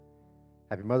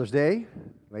Happy Mother's Day,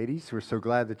 ladies. We're so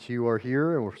glad that you are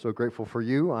here, and we're so grateful for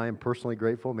you. I am personally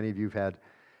grateful. Many of you have had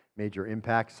major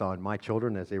impacts on my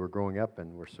children as they were growing up,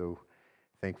 and we're so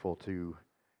thankful to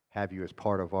have you as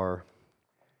part of our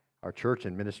church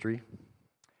and ministry.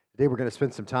 Today we're going to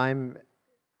spend some time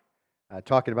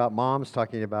talking about moms,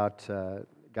 talking about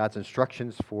God's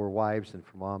instructions for wives and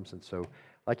for moms. And so I'd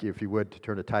like you, if you would, to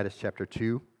turn to Titus chapter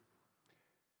 2,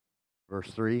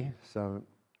 verse 3.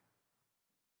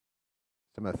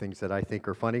 Some of the things that I think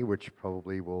are funny, which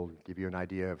probably will give you an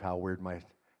idea of how weird my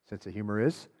sense of humor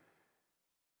is.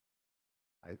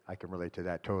 I can relate to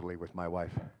that totally with my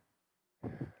wife.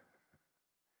 And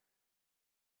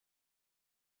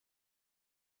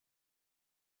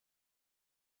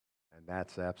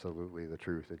that's absolutely the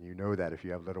truth. And you know that if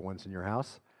you have little ones in your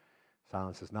house.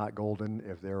 Silence is not golden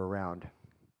if they're around.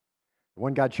 The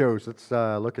one God chose. Let's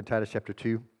look at Titus chapter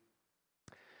 2.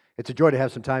 It's a joy to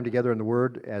have some time together in the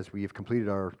Word as we have completed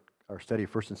our study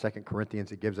of 1st and 2nd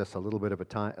Corinthians. It gives us a little bit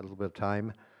of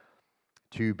time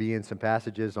to be in some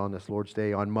passages on this Lord's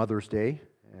Day, on Mother's Day,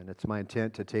 and it's my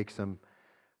intent to take some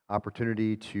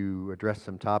opportunity to address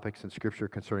some topics in Scripture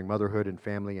concerning motherhood and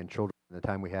family and children in the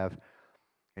time we have,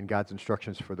 and God's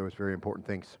instructions for those very important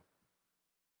things.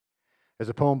 There's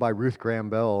a poem by Ruth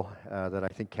Graham Bell that I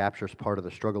think captures part of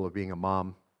the struggle of being a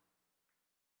mom.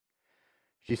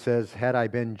 She says, "Had I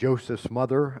been Joseph's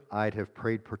mother, I'd have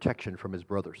prayed protection from his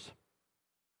brothers.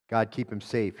 God, keep him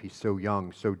safe. He's so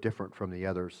young, so different from the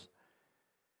others.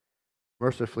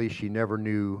 Mercifully, she never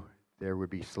knew there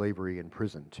would be slavery in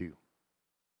prison, too.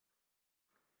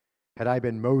 Had I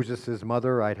been Moses'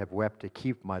 mother, I'd have wept to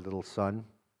keep my little son,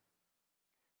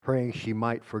 praying she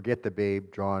might forget the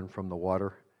babe drawn from the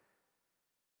water.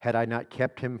 Had I not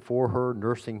kept him for her,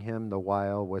 nursing him the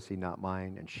while, was he not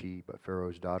mine, and she but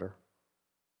Pharaoh's daughter?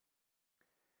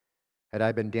 Had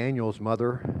I been Daniel's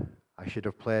mother, I should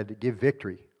have pled, give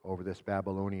victory over this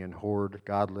Babylonian horde,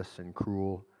 godless and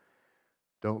cruel.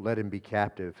 Don't let him be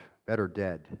captive, better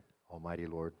dead, Almighty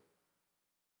Lord.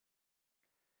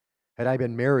 Had I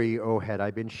been Mary, oh, had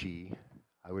I been she,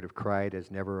 I would have cried as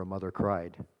never a mother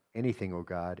cried. Anything, O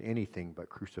God, anything but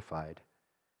crucified.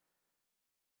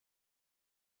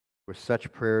 With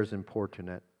such prayers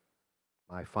importunate,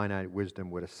 my finite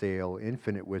wisdom would assail.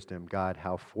 Infinite wisdom, God,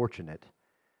 how fortunate.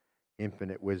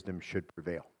 Infinite wisdom should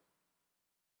prevail."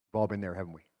 We've all been there,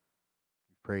 haven't we?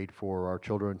 We've prayed for our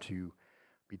children to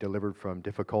be delivered from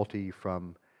difficulty,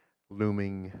 from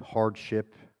looming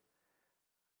hardship,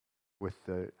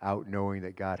 without knowing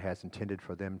that God has intended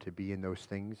for them to be in those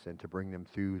things and to bring them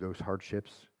through those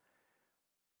hardships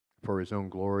for His own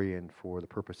glory and for the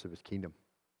purpose of His kingdom.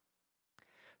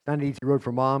 It's not an easy road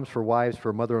for moms, for wives,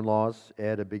 for mother-in-laws.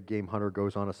 Ed, a big game hunter,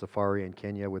 goes on a safari in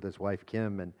Kenya with his wife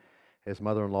Kim and his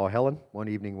mother-in-law Helen. One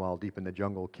evening while deep in the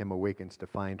jungle, Kim awakens to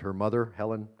find her mother,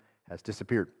 Helen, has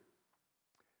disappeared.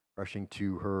 Rushing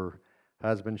to her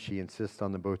husband, she insists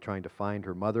on them both trying to find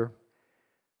her mother.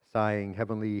 Sighing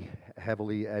heavily,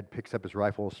 Ed picks up his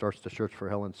rifle and starts to search for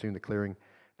Helen. Soon the clearing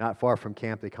not far from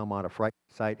camp, they come on a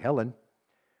frightening sight. Helen,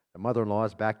 the mother-in-law,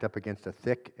 is backed up against a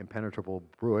thick, impenetrable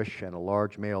bush, and a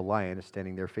large male lion is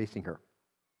standing there facing her.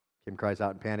 Kim cries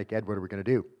out in panic, "Ed, what are we going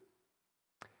to do?"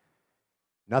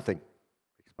 "Nothing,"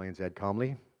 explains Ed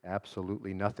calmly.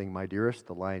 "Absolutely nothing, my dearest.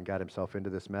 The lion got himself into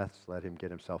this mess. Let him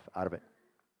get himself out of it."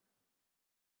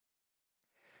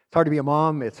 It's hard to be a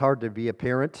mom. It's hard to be a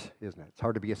parent, isn't it? It's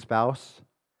hard to be a spouse.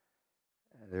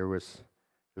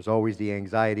 There's always the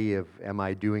anxiety of, am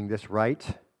I doing this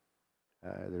right?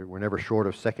 We're never short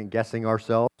of second-guessing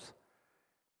ourselves.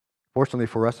 Fortunately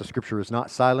for us, the Scripture is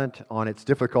not silent on its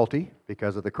difficulty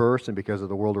because of the curse and because of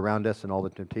the world around us and all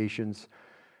the temptations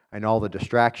and all the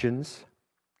distractions,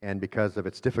 and because of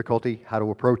its difficulty, how to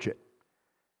approach it.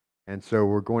 And so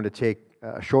we're going to take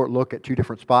a short look at two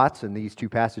different spots, and these two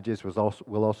passages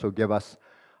will also give us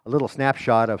a little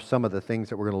snapshot of some of the things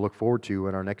that we're going to look forward to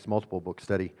in our next multiple book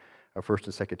study of 1st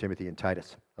and 2nd Timothy and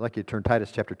Titus. I'd like you to turn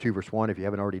Titus chapter 2, verse 1, if you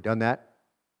haven't already done that.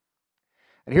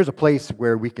 And here's a place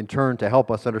where we can turn to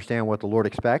help us understand what the Lord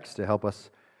expects, to help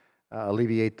us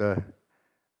alleviate the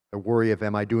worry of,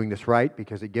 am I doing this right?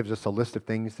 Because it gives us a list of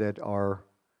things that are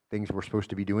things we're supposed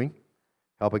to be doing,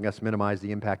 helping us minimize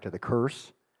the impact of the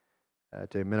curse,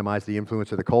 to minimize the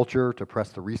influence of the culture, to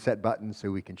press the reset button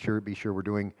so we can be sure we're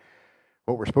doing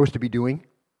what we're supposed to be doing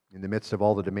in the midst of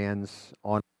all the demands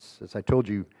on us. As I told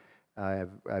you,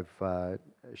 I've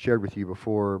shared with you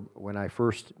before, when I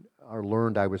first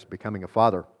learned I was becoming a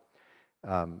father,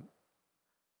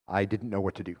 I didn't know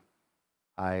what to do.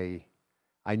 I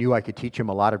knew I could teach him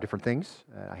a lot of different things.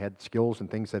 I had skills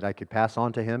and things that I could pass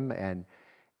on to him, and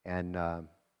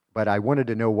but I wanted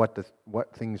to know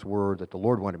what things were that the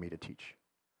Lord wanted me to teach.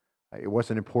 It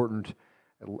wasn't important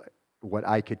what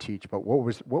I could teach, but what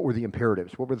were the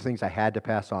imperatives? What were the things I had to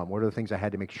pass on? What are the things I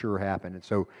had to make sure happened? And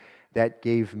so that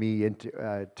gave me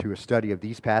into to a study of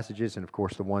these passages, and of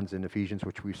course the ones in Ephesians,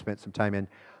 which we've spent some time in. It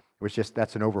was just,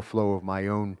 that's an overflow of my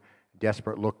own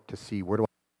desperate look to see where do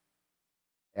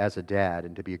I, as a dad,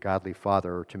 and to be a godly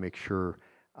father, to make sure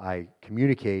I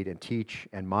communicate and teach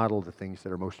and model the things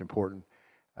that are most important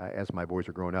as my boys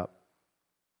are growing up.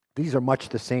 These are much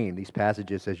the same, these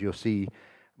passages, as you'll see,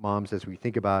 moms, as we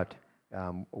think about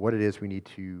what it is we need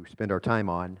to spend our time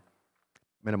on,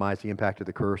 minimize the impact of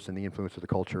the curse and the influence of the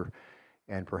culture,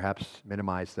 and perhaps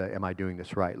minimize the, am I doing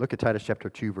this right? Look at Titus chapter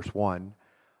 2, verse 1.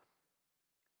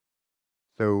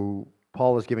 So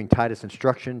Paul is giving Titus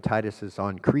instruction. Titus is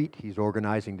on Crete. He's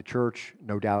organizing the church.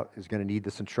 No doubt is going to need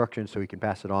this instruction so he can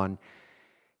pass it on.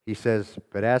 He says,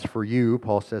 but as for you,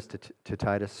 Paul says to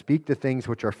Titus, speak the things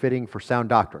which are fitting for sound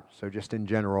doctrine. So just in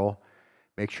general,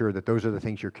 make sure that those are the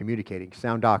things you're communicating.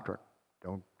 Sound doctrine.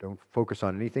 Don't focus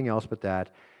on anything else but that.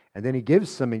 And then he gives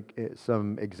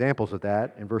some examples of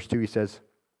that. In verse 2 he says,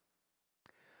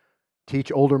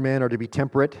 teach older men are to be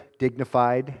temperate,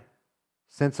 dignified,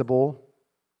 sensible,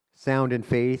 sound in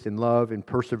faith, in love, in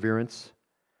perseverance.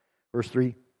 Verse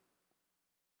 3,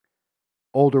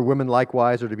 older women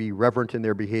likewise are to be reverent in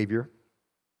their behavior,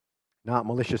 not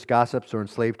malicious gossips or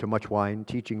enslaved to much wine,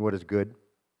 teaching what is good,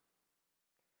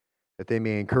 that they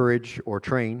may encourage or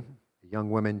train young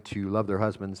women to love their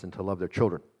husbands and to love their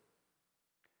children.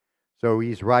 So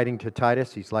he's writing to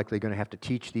Titus. He's likely going to have to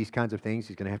teach these kinds of things.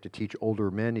 He's going to have to teach older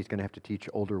men. He's going to have to teach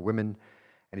older women.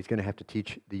 And he's going to have to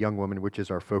teach the young women, which is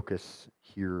our focus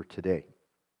here today.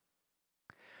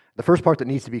 The first part that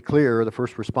needs to be clear, the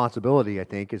first responsibility, I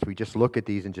think, is we just look at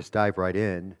these and just dive right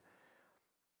in.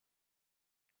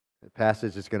 The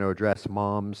passage is going to address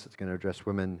moms. It's going to address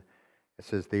women. It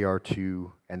says they are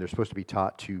to, and they're supposed to be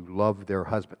taught to love their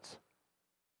husbands.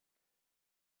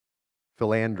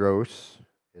 Philandros,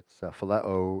 it's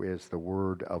phileo is the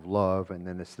word of love, and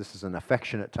then this is an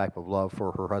affectionate type of love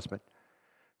for her husband.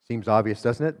 Seems obvious,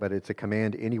 doesn't it? But it's a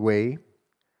command anyway.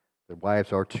 The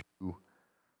wives are to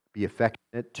be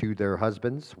affectionate to their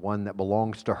husbands, one that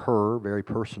belongs to her, very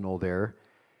personal there.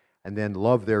 And then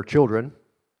love their children.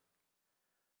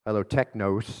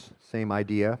 Philotechnos, same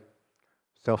idea.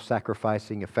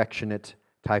 Self-sacrificing, affectionate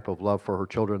type of love for her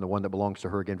children, the one that belongs to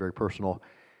her, again, very personal.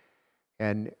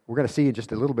 And we're going to see in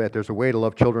just a little bit, there's a way to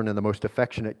love children in the most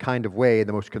affectionate kind of way,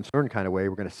 the most concerned kind of way.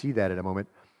 We're going to see that in a moment.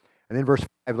 And then verse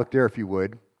 5, look there if you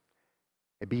would.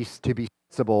 To be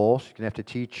sensible, she's going to have to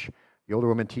teach, the older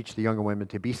women teach the younger women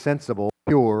to be sensible,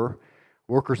 pure,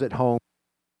 workers at home,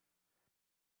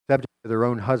 subject to their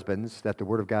own husbands, that the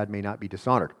word of God may not be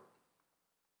dishonored.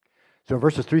 So in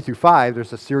verses 3 through 5,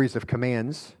 there's a series of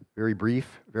commands, very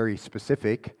brief, very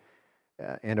specific,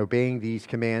 and obeying these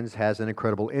commands has an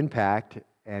incredible impact,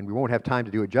 and we won't have time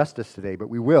to do it justice today, but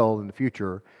we will in the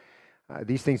future.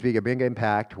 These things being a big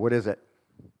impact, what is it?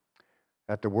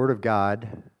 That the word of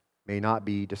God may not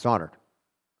be dishonored.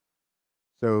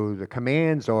 So the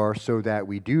commands are so that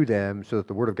we do them, so that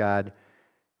the word of God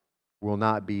will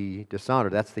not be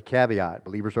dishonored. That's the caveat.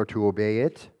 Believers are to obey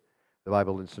it. The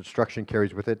Bible's instruction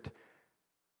carries with it,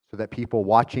 so that people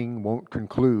watching won't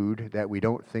conclude that we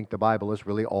don't think the Bible is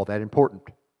really all that important.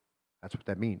 That's what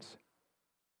that means.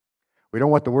 We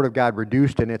don't want the Word of God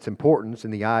reduced in its importance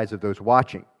in the eyes of those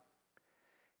watching.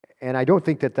 And I don't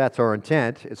think that that's our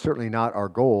intent. It's certainly not our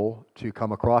goal to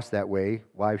come across that way.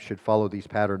 Wives should follow these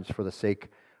patterns for the sake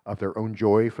of their own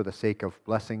joy, for the sake of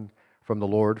blessing from the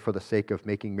Lord, for the sake of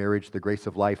making marriage the grace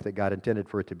of life that God intended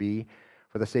for it to be,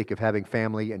 for the sake of having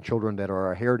family and children that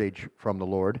are a heritage from the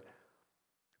Lord,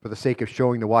 for the sake of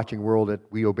showing the watching world that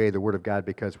we obey the Word of God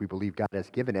because we believe God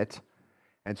has given it,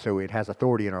 and so it has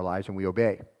authority in our lives and we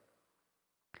obey.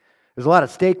 There's a lot at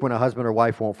stake when a husband or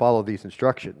wife won't follow these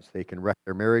instructions. They can wreck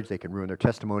their marriage, they can ruin their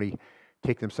testimony,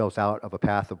 take themselves out of a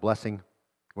path of blessing,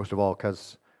 most of all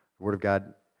because the Word of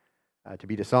God, to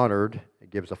be dishonored, it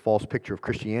gives a false picture of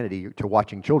Christianity to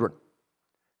watching children.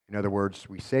 In other words,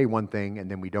 we say one thing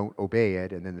and then we don't obey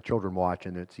it, and then the children watch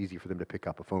and it's easy for them to pick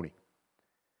up a phony.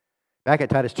 Back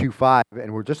at Titus 2:5,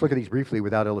 and we'll just look at these briefly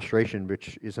without illustration,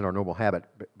 which isn't our normal habit,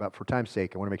 but for time's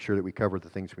sake, I want to make sure that we cover the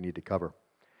things we need to cover.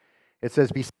 It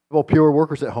says, be sensible, pure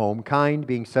workers at home, kind,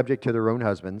 being subject to their own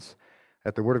husbands,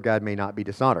 that the word of God may not be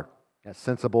dishonored. That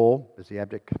sensible is the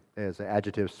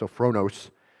adjective sophronos,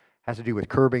 has to do with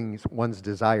curbing one's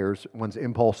desires, one's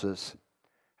impulses,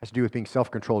 has to do with being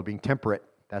self-controlled, being temperate.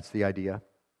 That's the idea.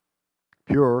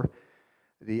 Pure,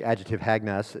 the adjective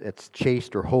hagnas, it's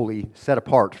chaste or holy, set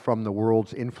apart from the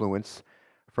world's influence,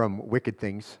 from wicked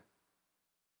things.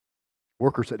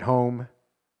 Workers at home,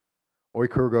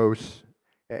 oikurgos,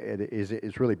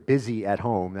 is really busy at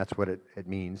home. That's what it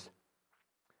means.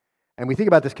 And we think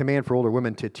about this command for older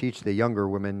women to teach the younger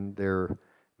women their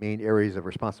main areas of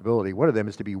responsibility. One of them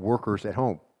is to be workers at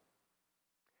home.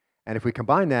 And if we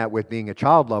combine that with being a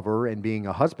child lover and being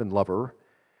a husband lover,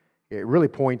 it really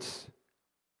points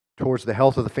towards the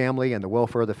health of the family and the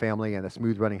welfare of the family and a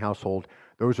smooth running household.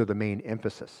 Those are the main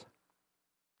emphasis.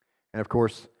 And of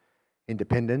course,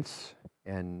 independence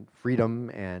and freedom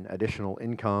and additional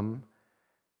income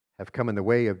have come in the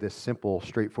way of this simple,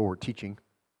 straightforward teaching.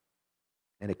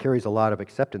 And it carries a lot of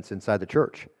acceptance inside the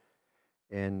church.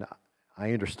 And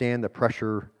I understand the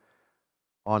pressure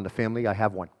on the family. I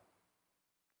have one.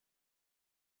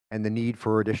 And the need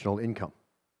for additional income,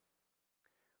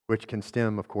 which can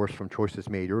stem, of course, from choices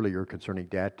made earlier concerning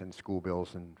debt and school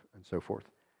bills and so forth.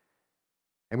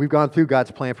 And we've gone through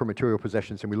God's plan for material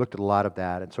possessions, and we looked at a lot of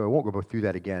that. And so I won't go through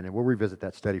that again, and we'll revisit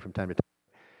that study from time to time.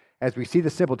 As we see the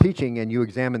simple teaching and you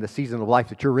examine the season of life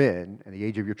that you're in and the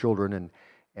age of your children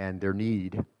and their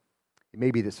need, it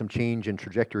may be that some change in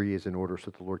trajectory is in order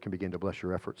so that the Lord can begin to bless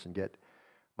your efforts and get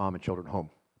mom and children home.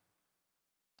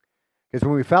 Because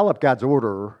when we foul up God's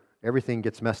order, everything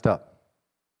gets messed up.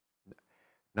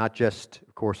 Not just,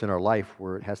 of course, in our life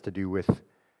where it has to do with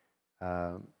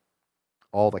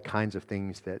all the kinds of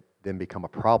things that then become a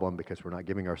problem because we're not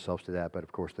giving ourselves to that, but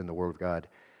of course then the Word of God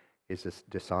is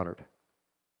dishonored.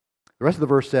 The rest of the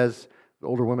verse says the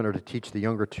older women are to teach the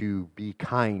younger to be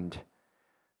kind.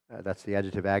 That's the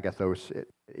adjective agathos. It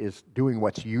is doing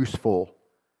what's useful,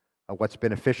 what's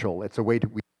beneficial. It's a way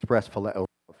we express phileo.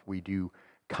 We do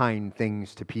kind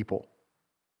things to people.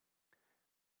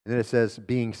 And then it says,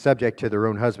 being subject to their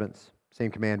own husbands.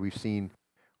 Same command we've seen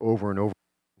over and over,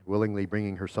 willingly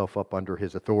bringing herself up under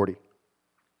his authority.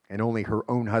 And only her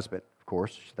own husband, of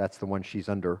course. That's the one she's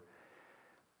under.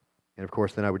 And of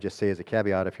course, then I would just say as a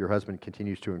caveat, if your husband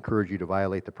continues to encourage you to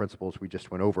violate the principles we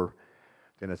just went over,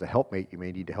 then as a helpmate, you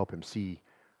may need to help him see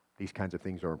these kinds of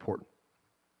things are important.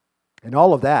 And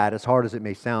all of that, as hard as it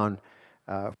may sound,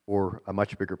 for a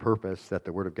much bigger purpose, that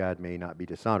the Word of God may not be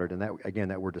dishonored. And that, again,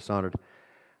 that word dishonored,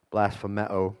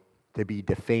 blasphemeo, to be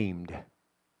defamed,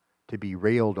 to be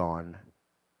railed on,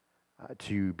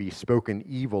 to be spoken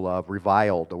evil of,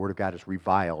 reviled. The Word of God is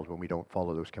reviled when we don't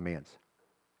follow those commands.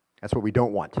 That's what we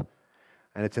don't want.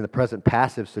 And it's in the present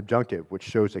passive subjunctive, which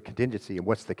shows a contingency. And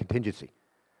what's the contingency?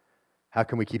 How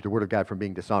can we keep the Word of God from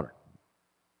being dishonored?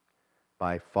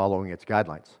 By following its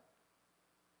guidelines.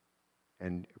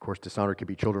 And of course, dishonor could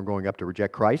be children growing up to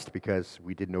reject Christ because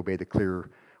we didn't obey the clear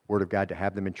Word of God to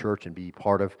have them in church and be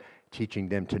part of teaching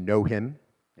them to know Him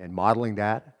and modeling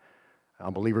that.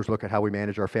 Unbelievers look at how we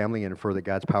manage our family and infer that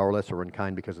God's powerless or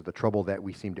unkind because of the trouble that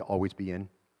we seem to always be in.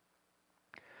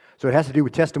 So it has to do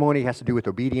with testimony, it has to do with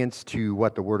obedience to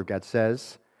what the Word of God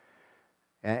says.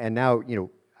 And now,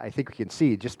 I think we can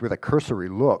see just with a cursory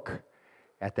look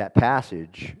at that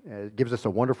passage, it gives us a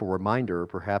wonderful reminder,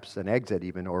 perhaps an exit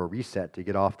even, or a reset to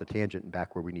get off the tangent and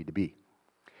back where we need to be.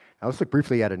 Now let's look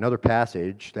briefly at another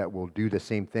passage that will do the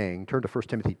same thing. Turn to 1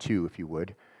 Timothy 2, if you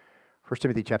would. 1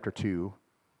 Timothy chapter 2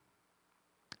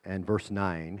 and verse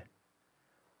 9.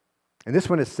 And this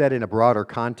one is set in a broader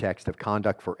context of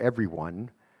conduct for everyone.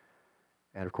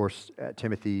 And of course,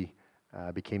 Timothy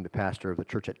became the pastor of the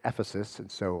church at Ephesus,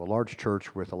 and so a large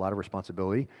church with a lot of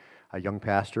responsibility, a young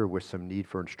pastor with some need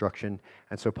for instruction.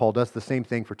 And so Paul does the same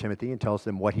thing for Timothy and tells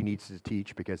him what he needs to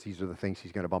teach because these are the things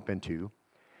he's going to bump into.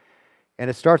 And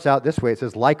it starts out this way. It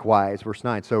says, likewise, verse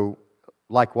 9. So,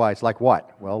 likewise, like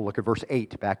what? Well, look at verse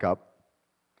 8, back up.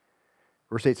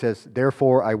 Verse 8 says,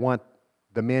 therefore I want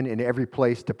the men in every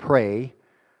place to pray,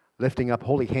 lifting up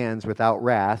holy hands without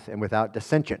wrath and without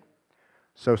dissension.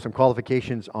 So some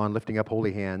qualifications on lifting up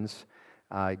holy hands.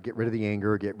 Get rid of the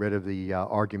anger, get rid of the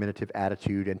argumentative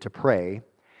attitude, and to pray.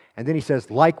 And then he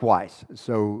says, likewise.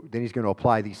 So then he's going to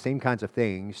apply these same kinds of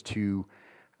things to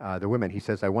the women. He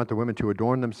says, I want the women to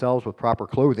adorn themselves with proper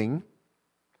clothing,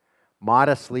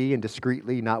 modestly and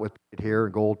discreetly, not with hair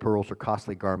and gold, pearls, or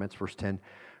costly garments, verse 10,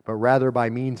 but rather by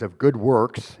means of good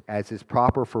works, as is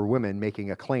proper for women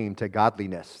making a claim to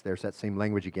godliness. There's that same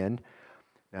language again.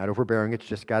 Not overbearing, it's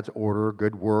just God's order.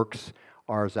 Good works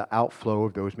are as an outflow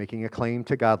of those making a claim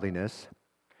to godliness.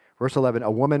 Verse 11,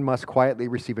 a woman must quietly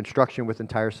receive instruction with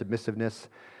entire submissiveness,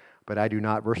 but I do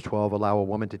not, verse 12, allow a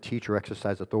woman to teach or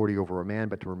exercise authority over a man,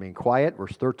 but to remain quiet.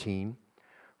 Verse 13,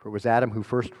 for it was Adam who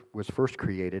was first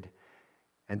created,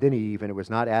 and then Eve, and it was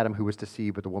not Adam who was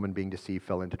deceived, but the woman being deceived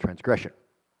fell into transgression.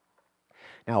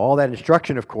 Now, all that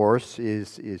instruction, of course,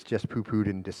 is just poo-pooed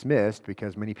and dismissed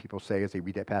because many people say as they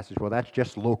read that passage, well, that's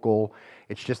just local.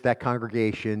 It's just that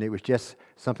congregation. It was just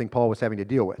something Paul was having to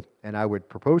deal with. And I would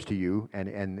propose to you, and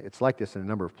it's like this in a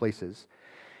number of places,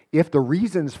 if the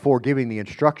reasons for giving the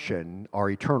instruction are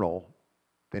eternal,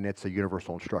 then it's a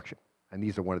universal instruction. And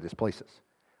these are one of these places.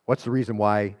 What's the reason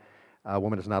why a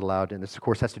woman is not allowed, and this, of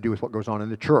course, has to do with what goes on in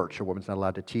the church. A woman's not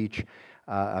allowed to teach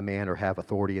a man or have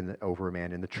authority over a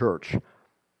man in the church.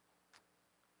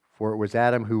 For it was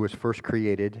Adam who was first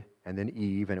created, and then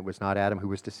Eve, and it was not Adam who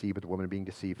was deceived, but the woman being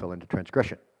deceived fell into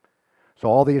transgression. So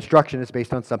all the instruction is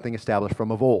based on something established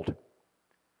from of old.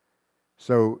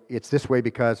 So it's this way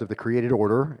because of the created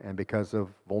order and because of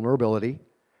vulnerability,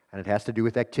 and it has to do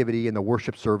with activity in the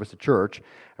worship service at church.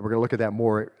 And we're going to look at that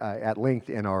more at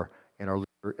length in our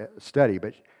study.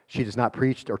 But she does not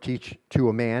preach or teach to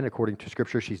a man according to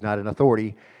Scripture. She's not an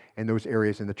authority in those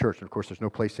areas in the church. And of course, there's no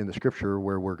place in the Scripture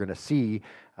where we're going to see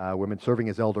women serving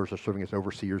as elders or serving as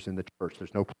overseers in the church.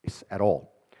 There's no place at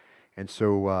all. And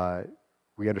so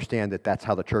we understand that that's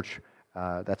how the church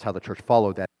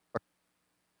followed that.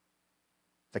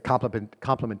 It's a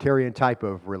complementarian type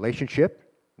of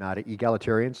relationship, not an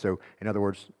egalitarian. So in other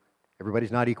words,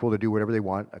 everybody's not equal to do whatever they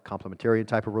want. A complementarian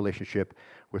type of relationship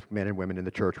with men and women in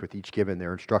the church, with each given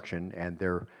their instruction and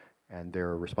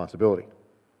their responsibility.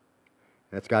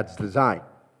 And that's God's design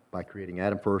by creating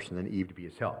Adam first and then Eve to be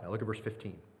his help. Now look at verse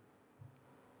 15.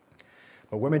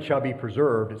 But women shall be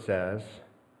preserved, it says,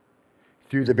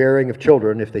 through the bearing of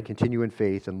children if they continue in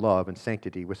faith and love and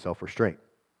sanctity with self-restraint.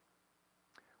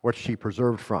 What's she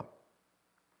preserved from?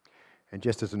 And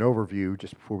just as an overview,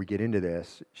 just before we get into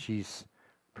this, she's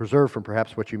preserved from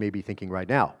perhaps what you may be thinking right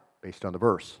now, based on the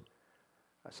verse.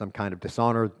 Some kind of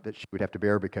dishonor that she would have to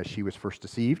bear because she was first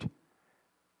deceived,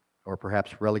 or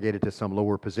perhaps relegated to some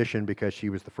lower position because she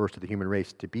was the first of the human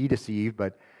race to be deceived.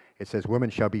 But it says, women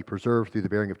shall be preserved through the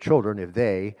bearing of children if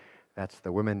they, that's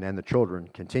the women and the children,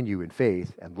 continue in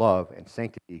faith and love and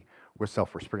sanctity with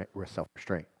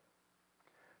self-restraint.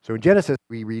 So in Genesis,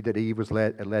 we read that Eve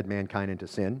led mankind into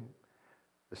sin.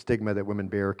 The stigma that women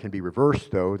bear can be reversed,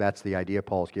 though. That's the idea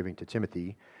Paul is giving to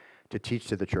Timothy to teach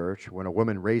to the church when a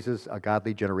woman raises a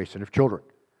godly generation of children.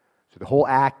 So the whole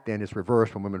act then is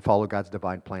reversed when women follow God's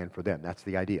divine plan for them. That's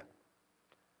the idea.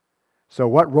 So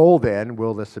what role then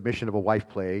will the submission of a wife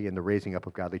play in the raising up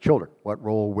of godly children? What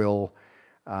role will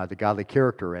the godly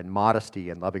character and modesty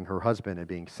and loving her husband and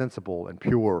being sensible and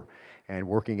pure and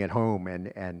working at home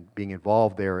and being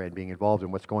involved there and being involved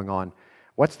in what's going on?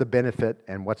 What's the benefit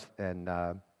and what's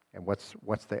the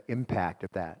impact of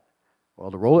that? Well,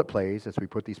 the role it plays as we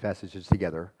put these passages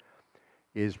together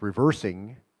is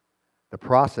reversing the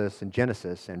process in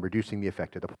Genesis and reducing the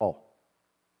effect of the fall.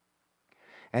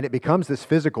 And it becomes this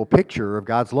physical picture of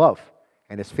God's love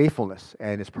and His faithfulness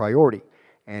and His priority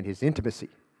and His intimacy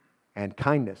and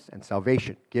kindness and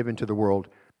salvation given to the world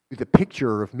through the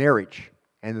picture of marriage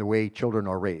and the way children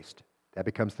are raised. That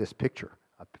becomes this picture,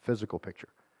 a physical picture.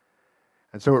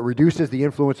 And so it reduces the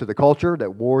influence of the culture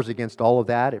that wars against all of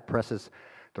that. It presses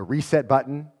the reset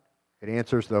button. It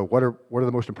answers the what are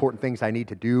the most important things I need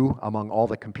to do among all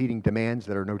the competing demands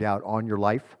that are no doubt on your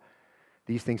life.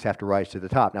 These things have to rise to the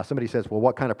top. Now somebody says, well,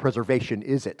 what kind of preservation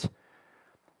is it?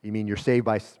 You mean you're saved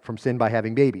from sin by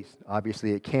having babies?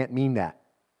 Obviously it can't mean that.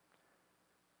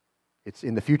 It's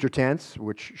in the future tense,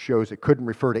 which shows it couldn't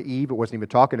refer to Eve. It wasn't even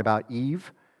talking about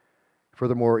Eve.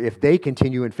 Furthermore, if they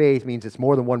continue in faith, means it's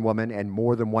more than one woman and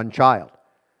more than one child.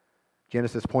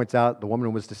 Genesis points out the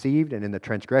woman was deceived and in the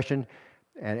transgression,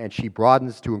 and she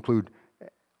broadens to include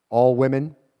all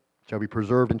women shall be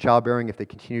preserved in childbearing if they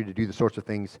continue to do the sorts of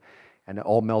things, and it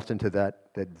all melts into that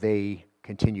they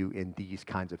continue in these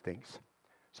kinds of things.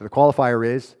 So the qualifier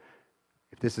is,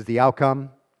 if this is the outcome,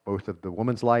 both of the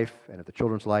woman's life and of the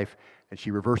children's life, then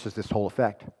she reverses this whole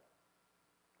effect.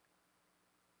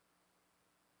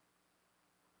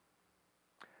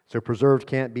 So preserved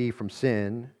can't be from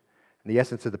sin. And the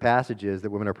essence of the passage is that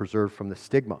women are preserved from the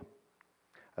stigma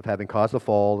of having caused the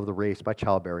fall of the race by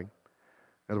childbearing.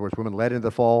 In other words, women led into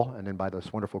the fall, and then by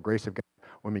this wonderful grace of God,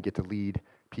 women get to lead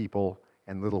people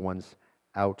and little ones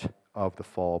out of the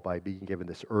fall by being given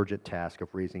this urgent task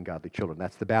of raising godly children.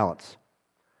 That's the balance.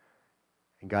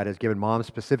 And God has given moms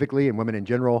specifically, and women in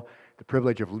general, the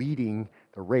privilege of leading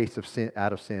the race of sin,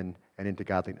 out of sin and into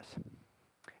godliness.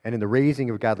 And in the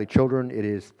raising of godly children, it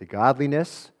is the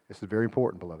godliness, this is very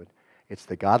important, beloved, it's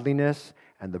the godliness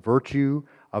and the virtue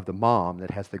of the mom that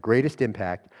has the greatest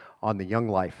impact on the young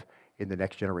life in the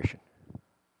next generation.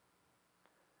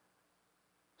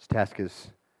 This task is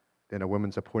then a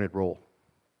woman's appointed role.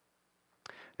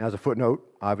 Now, as a footnote,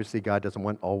 obviously God doesn't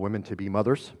want all women to be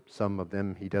mothers. Some of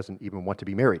them he doesn't even want to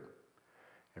be married.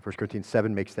 And 1 Corinthians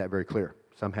 7 makes that very clear.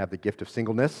 Some have the gift of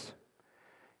singleness,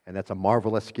 and that's a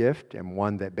marvelous gift and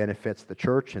one that benefits the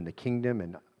church and the kingdom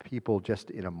and people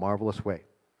just in a marvelous way.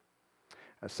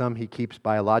 Some he keeps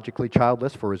biologically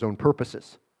childless for his own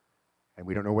purposes. And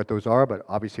we don't know what those are, but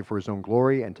obviously for his own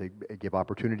glory and to give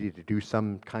opportunity to do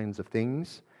some kinds of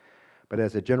things. But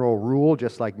as a general rule,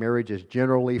 just like marriage is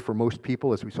generally for most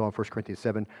people, as we saw in 1 Corinthians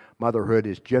 7, motherhood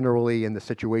is generally in the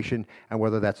situation, and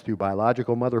whether that's through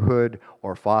biological motherhood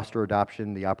or foster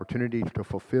adoption, the opportunity to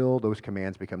fulfill those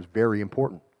commands becomes very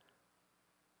important.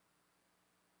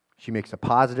 She makes a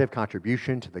positive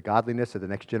contribution to the godliness of the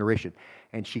next generation.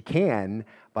 And she can,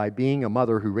 by being a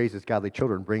mother who raises godly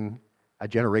children, bring a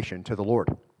generation to the Lord.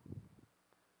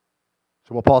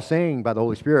 So what Paul's saying by the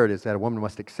Holy Spirit is that a woman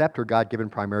must accept her God-given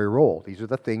primary role. These are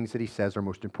the things that he says are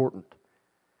most important.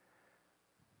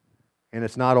 And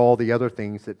it's not all the other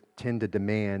things that tend to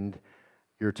demand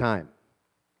your time.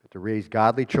 But to raise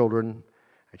godly children,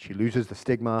 and she loses the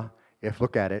stigma if,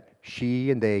 look at it,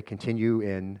 she and they continue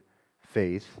in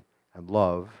faith and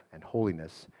love and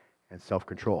holiness and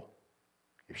self-control.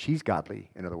 If she's godly,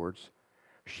 in other words,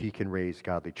 she can raise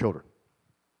godly children.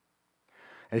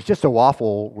 And it's just so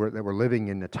awful that we're living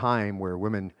in a time where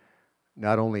women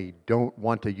not only don't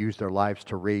want to use their lives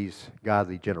to raise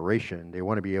godly generation, they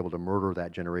want to be able to murder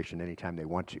that generation anytime they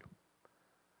want to.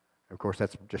 Of course,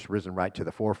 that's just risen right to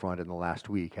the forefront in the last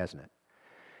week, hasn't it?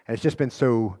 And it's just been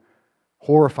so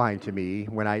horrifying to me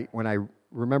when I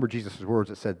remember Jesus' words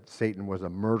that said Satan was a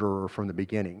murderer from the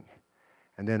beginning.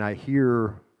 And then I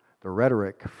hear the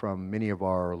rhetoric from many of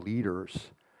our leaders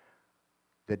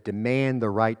that demand the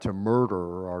right to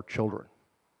murder our children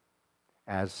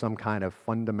as some kind of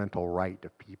fundamental right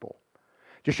of people.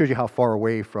 Just shows you how far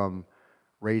away from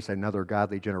raise another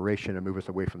godly generation and move us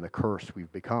away from the curse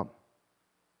we've become.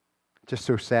 Just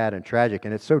so sad and tragic,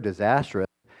 and it's so disastrous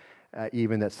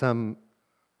even that some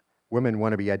women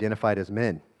want to be identified as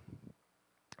men,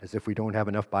 as if we don't have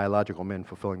enough biological men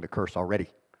fulfilling the curse already.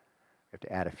 We have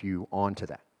to add a few on to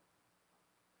that.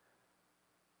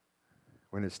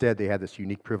 When instead they have this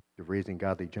unique privilege of raising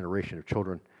godly generation of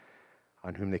children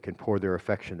on whom they can pour their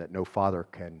affection that no father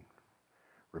can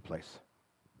replace.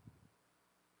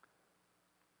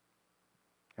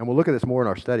 And we'll look at this more in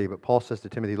our study, but Paul says to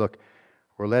Timothy, look,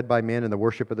 we're led by men in the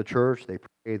worship of the church. They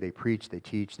pray, they preach, they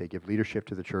teach, they give leadership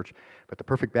to the church. But the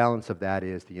perfect balance of that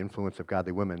is the influence of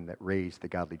godly women that raise the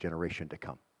godly generation to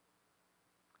come.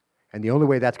 And the only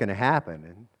way that's going to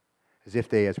happen is if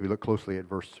they, as we look closely at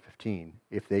verse 15,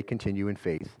 if they continue in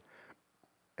faith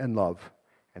and love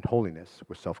and holiness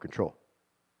with self-control.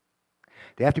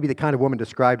 They have to be the kind of woman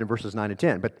described in verses 9 and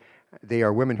 10, but they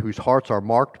are women whose hearts are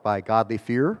marked by godly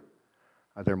fear.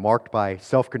 They're marked by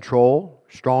self-control,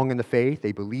 strong in the faith.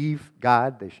 They believe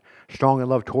God. They're strong in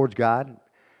love towards God.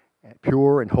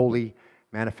 Pure and holy,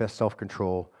 manifest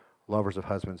self-control, lovers of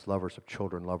husbands, lovers of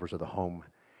children, lovers of the home.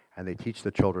 And they teach the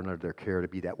children under their care to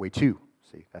be that way too.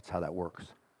 See, that's how that works.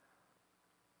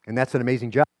 And that's an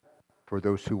amazing job for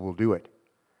those who will do it,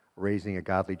 raising a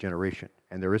godly generation.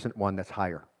 And there isn't one that's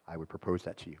higher. I would propose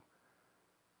that to you.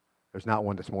 There's not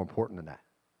one that's more important than that.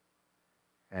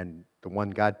 And the one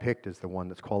God picked is the one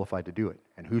that's qualified to do it.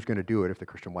 And who's going to do it if the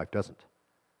Christian wife doesn't?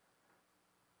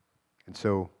 And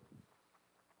so,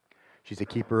 she's a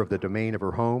keeper of the domain of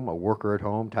her home, a worker at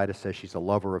home. Titus says she's a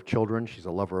lover of children. She's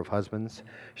a lover of husbands.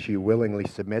 She willingly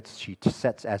submits. She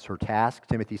sets as her task,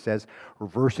 Timothy says,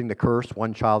 reversing the curse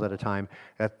one child at a time,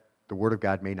 that the word of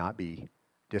God may not be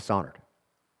dishonored.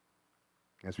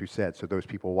 As we've said, so those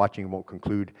people watching won't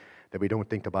conclude that we don't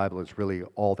think the Bible is really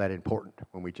all that important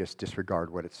when we just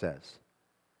disregard what it says.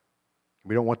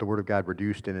 We don't want the Word of God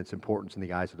reduced in its importance in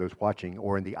the eyes of those watching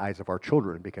or in the eyes of our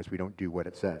children because we don't do what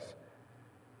it says.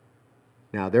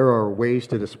 Now, there are ways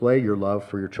to display your love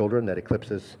for your children that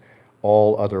eclipses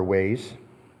all other ways.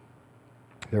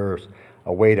 There's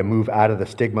a way to move out of the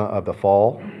stigma of the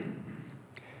fall,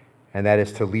 and that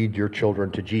is to lead your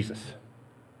children to Jesus.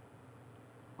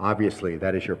 Obviously,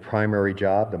 that is your primary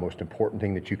job, the most important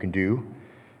thing that you can do.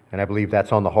 And I believe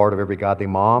that's on the heart of every godly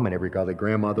mom and every godly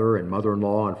grandmother and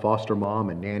mother-in-law and foster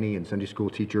mom and nanny and Sunday school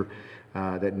teacher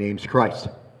that names Christ.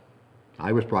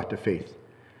 I was brought to faith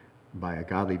by a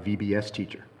godly VBS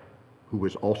teacher who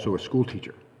was also a school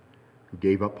teacher who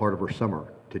gave up part of her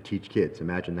summer to teach kids.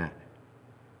 Imagine that.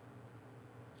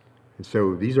 And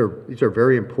so these are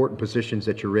very important positions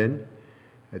that you're in.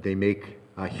 They make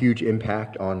a huge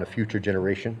impact on the future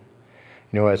generation.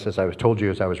 You know, as I was told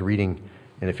you as I was reading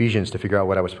in Ephesians to figure out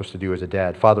what I was supposed to do as a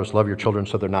dad, fathers, love your children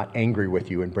so they're not angry with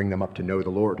you and bring them up to know the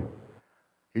Lord.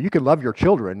 You can love your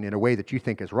children in a way that you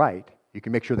think is right. You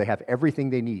can make sure they have everything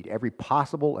they need, every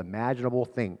possible, imaginable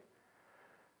thing.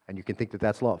 And you can think that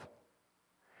that's love.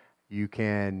 You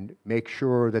can make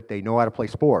sure that they know how to play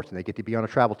sports and they get to be on a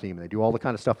travel team and they do all the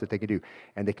kind of stuff that they can do.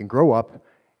 And they can grow up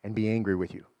and be angry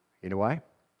with you. You know why?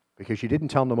 Because you didn't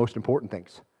tell them the most important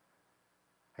things.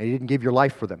 And you didn't give your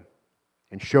life for them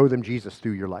and show them Jesus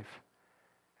through your life.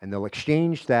 And they'll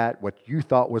exchange that, what you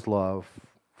thought was love,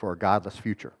 for a godless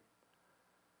future.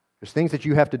 There's things that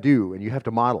you have to do and you have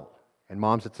to model. And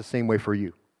moms, it's the same way for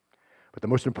you. But the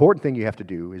most important thing you have to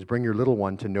do is bring your little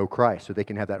one to know Christ so they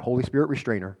can have that Holy Spirit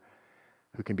restrainer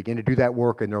who can begin to do that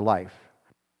work in their life.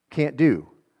 Can't do,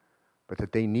 but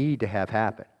that they need to have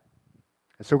happen.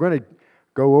 And so we're going to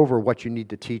go over what you need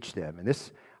to teach them. And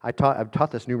this, I've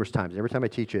taught this numerous times. Every time I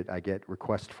teach it, I get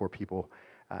requests for people,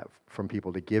 from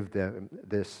people to give them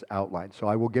this outline. So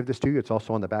I will give this to you. It's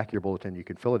also on the back of your bulletin. You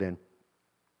can fill it in.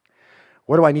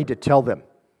 What do I need to tell them?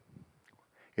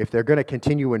 If they're going to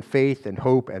continue in faith and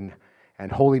hope and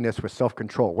holiness with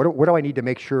self-control, what do I need to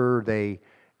make sure they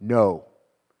know?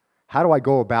 How do I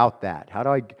go about that? How do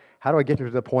I get them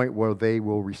to the point where they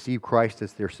will receive Christ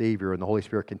as their Savior and the Holy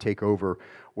Spirit can take over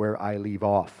where I leave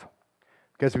off?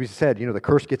 Because we said, the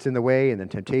curse gets in the way and then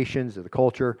temptations of the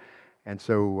culture. And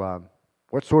so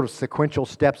what sort of sequential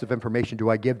steps of information do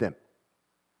I give them?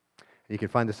 You can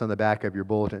find this on the back of your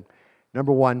bulletin.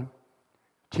 Number one,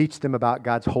 teach them about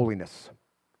God's holiness.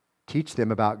 Teach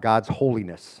them about God's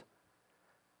holiness.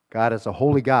 God is a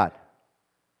holy God.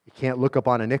 He can't look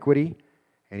upon iniquity,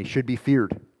 and He should be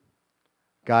feared.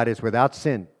 God is without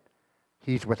sin.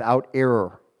 He's without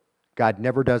error. God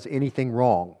never does anything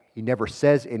wrong. He never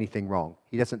says anything wrong.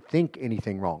 He doesn't think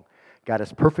anything wrong. God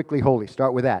is perfectly holy.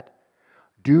 Start with that.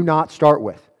 Do not start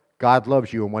with, God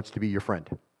loves you and wants to be your friend.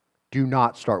 Do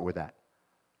not start with that.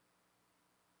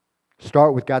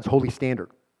 Start with God's holy standard.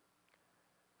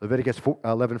 Leviticus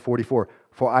 11:44,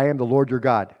 for I am the Lord your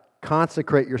God.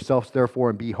 Consecrate yourselves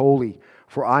therefore and be holy,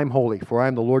 for I'm holy. For I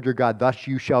am the Lord your God. Thus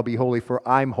you shall be holy, for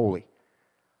I'm holy.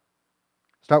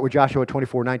 Start with Joshua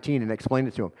 24:19 and explain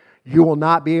it to him. You will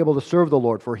not be able to serve the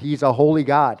Lord, for He's a holy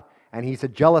God, and He's a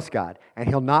jealous God, and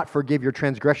He'll not forgive your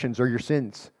transgressions or your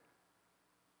sins.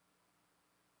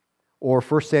 Or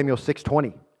 1 Samuel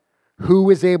 6:20,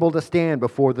 who is able to stand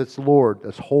before this Lord,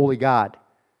 this holy God?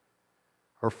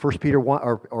 Or 1 Peter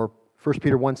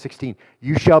 1:16,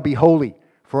 you shall be holy,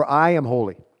 for I am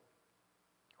holy.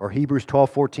 Or Hebrews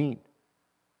 12:14,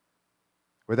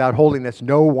 without holiness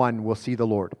no one will see the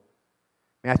Lord.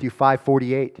 Matthew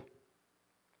 5:48,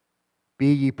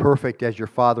 be ye perfect as your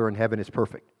Father in heaven is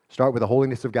perfect. Start with the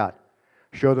holiness of God.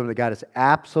 Show them that God is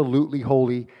absolutely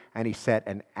holy, and He set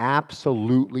an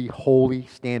absolutely holy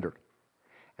standard.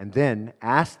 And then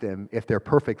ask them if they're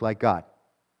perfect like God.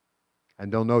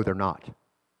 And they'll know they're not.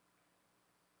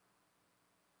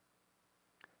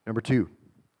 Number two,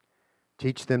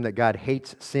 teach them that God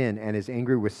hates sin and is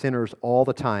angry with sinners all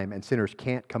the time, and sinners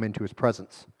can't come into His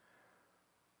presence.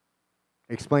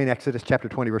 Explain Exodus chapter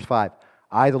 20, verse 5.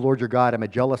 I, the Lord your God, am a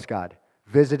jealous God,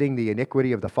 visiting the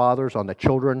iniquity of the fathers on the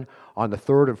children, on the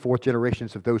third and fourth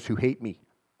generations of those who hate me.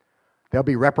 There'll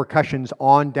be repercussions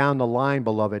on down the line,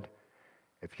 beloved.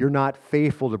 If you're not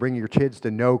faithful to bring your kids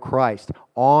to know Christ,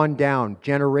 on down,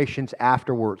 generations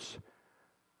afterwards,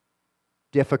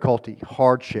 difficulty,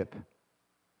 hardship,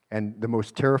 and the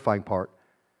most terrifying part,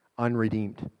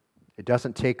 unredeemed. It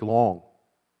doesn't take long.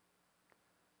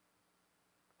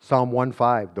 Psalm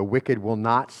 1:5, the wicked will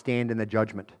not stand in the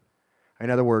judgment. In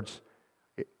other words,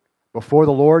 before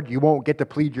the Lord, you won't get to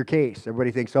plead your case.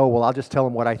 Everybody thinks, oh, well, I'll just tell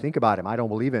him what I think about him. I don't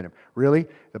believe in him. Really?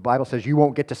 The Bible says you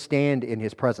won't get to stand in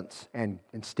His presence and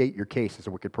state your case as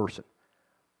a wicked person.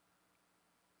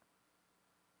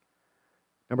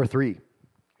 Number three,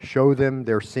 show them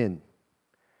their sin.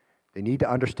 They need to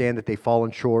understand that they've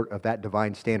fallen short of that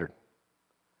divine standard.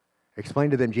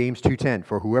 Explain to them James 2:10,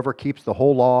 for whoever keeps the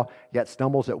whole law yet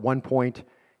stumbles at one point,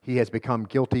 he has become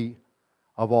guilty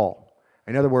of all.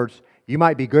 In other words, you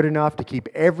might be good enough to keep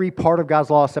every part of God's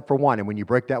law except for one, and when you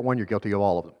break that one, you're guilty of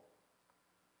all of them.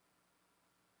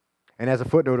 And as a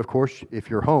footnote, of course, if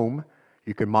you're home,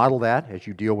 you can model that as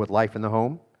you deal with life in the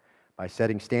home by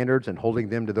setting standards and holding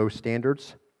them to those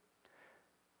standards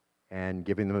and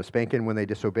giving them a spanking when they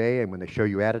disobey and when they show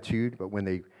you attitude. But when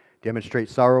they demonstrate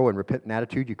sorrow and repentant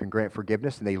attitude, you can grant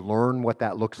forgiveness, and they learn what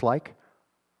that looks like.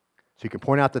 So you can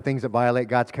point out the things that violate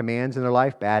God's commands in their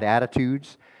life, bad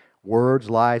attitudes, words,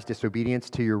 lies, disobedience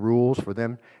to your rules for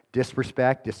them,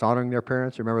 disrespect, dishonoring their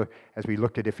parents. Remember, as we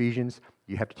looked at Ephesians,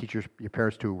 you have to teach your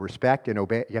parents to respect and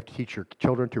obey. You have to teach your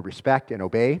children to respect and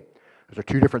obey. Those are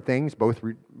two different things. Both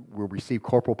will receive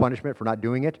corporal punishment for not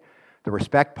doing it. The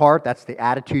respect part, that's the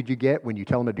attitude you get when you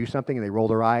tell them to do something and they roll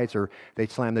their eyes or they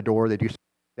slam the door, they do something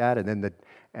like that.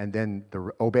 And then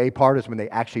the obey part is when they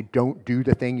actually don't do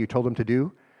the thing you told them to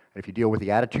do. And if you deal with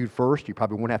the attitude first, you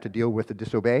probably won't have to deal with the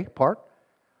disobey part.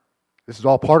 This is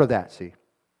all part of that, see.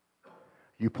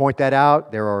 You point that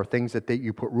out. There are things that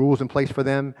you put rules in place for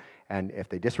them. And if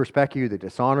they disrespect you, they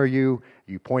dishonor you,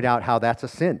 you point out how that's a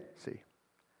sin, see.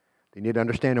 They need to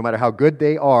understand no matter how good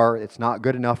they are, it's not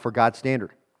good enough for God's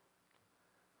standard.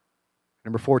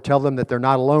 Number 4, tell them that they're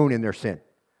not alone in their sin.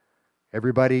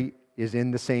 Everybody is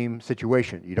in the same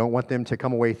situation. You don't want them to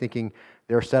come away thinking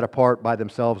they're set apart by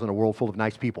themselves in a world full of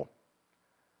nice people.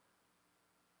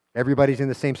 Everybody's in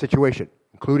the same situation,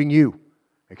 including you.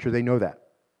 Make sure they know that.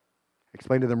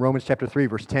 Explain to them Romans chapter 3,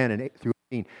 verse 10 and 8 through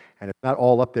 18. And it's not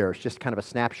all up there. It's just kind of a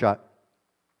snapshot.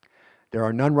 There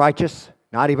are none righteous,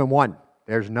 not even one.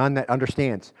 There's none that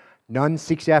understands. None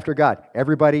seeks after God.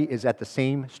 Everybody is at the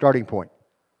same starting point.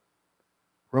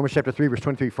 Romans chapter 3, verse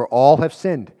 23. For all have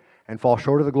sinned and fall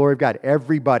short of the glory of God.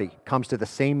 Everybody comes to the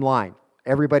same line.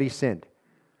 Everybody sinned.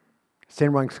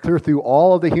 Sin runs clear through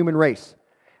all of the human race.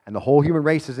 And the whole human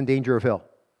race is in danger of hell.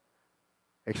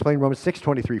 Explain Romans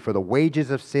 6:23, for the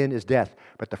wages of sin is death,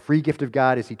 but the free gift of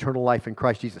God is eternal life in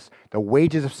Christ Jesus. The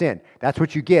wages of sin, that's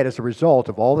what you get as a result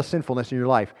of all the sinfulness in your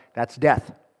life. That's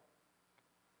death.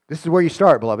 This is where you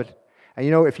start, beloved. And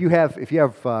you know, if you have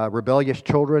rebellious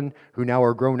children who now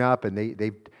are grown up and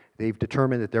they've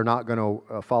determined that they're not going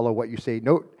to follow what you say,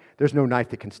 no, there's no knife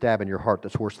that can stab in your heart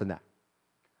that's worse than that.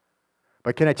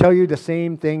 But can I tell you the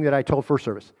same thing that I told first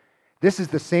service? This is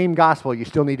the same gospel you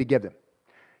still need to give them.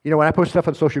 You know, when I post stuff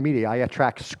on social media, I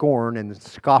attract scorn and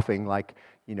scoffing like,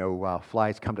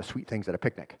 flies come to sweet things at a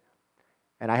picnic.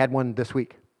 And I had one this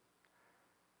week.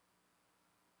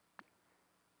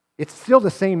 It's still the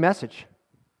same message.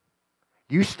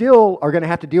 You still are going to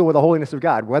have to deal with the holiness of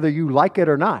God, whether you like it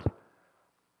or not.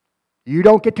 You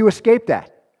don't get to escape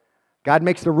that. God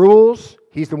makes the rules.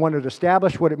 He's the one that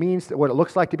established what it means, what it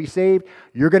looks like to be saved.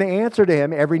 You're going to answer to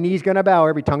Him. Every knee's going to bow.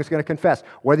 Every tongue's going to confess.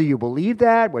 Whether you believe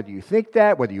that, whether you think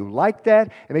that, whether you like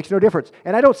that, it makes no difference.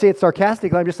 And I don't say it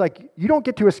sarcastically. I'm just like, you don't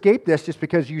get to escape this just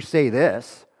because you say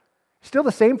this. It's still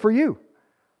the same for you.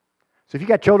 So if you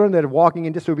got children that are walking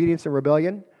in disobedience and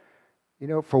rebellion,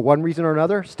 for one reason or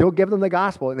another, still give them the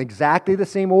gospel in exactly the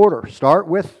same order. Start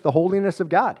with the holiness of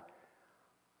God.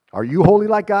 Are you holy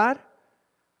like God?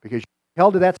 Because you're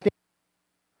held to that standard.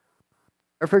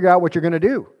 Or figure out what you're going to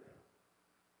do.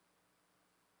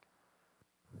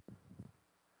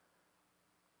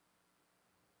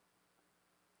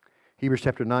 Hebrews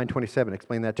chapter 9:27,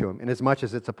 explain that to him. Inasmuch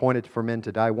as it's appointed for men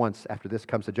to die once, after this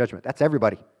comes the judgment. That's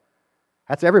everybody.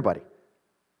 That's everybody.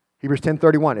 Hebrews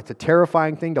 10:31, it's a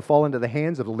terrifying thing to fall into the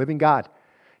hands of the living God.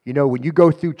 When you go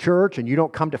through church and you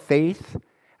don't come to faith,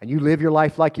 and you live your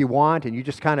life like you want, and you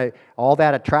just kind of, all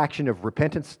that attraction of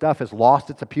repentance stuff has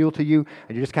lost its appeal to you,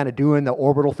 and you're just kind of doing the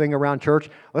orbital thing around church.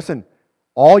 Listen,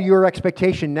 all your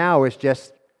expectation now is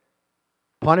just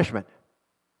punishment.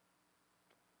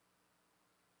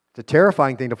 It's a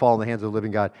terrifying thing to fall in the hands of the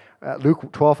living God.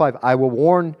 Luke 12:5, I will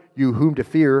warn you whom to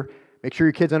fear. Make sure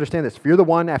your kids understand this. Fear the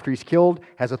one after he's killed,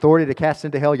 has authority to cast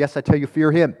into hell. Yes, I tell you,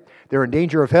 fear him. They're in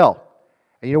danger of hell.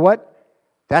 And you know what?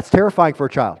 That's terrifying for a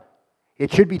child.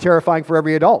 It should be terrifying for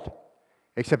every adult,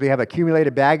 except they have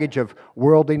accumulated baggage of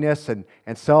worldliness and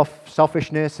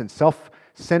selfishness and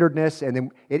self-centeredness, and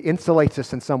then it insulates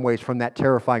us in some ways from that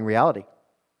terrifying reality.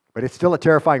 But it's still a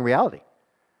terrifying reality.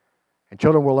 And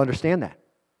children will understand that.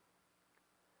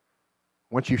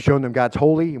 Once you've shown them God's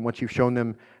holy, and once you've shown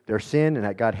them their sin, and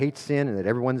that God hates sin, and that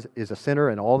everyone is a sinner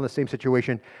and all in the same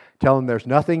situation, tell them there's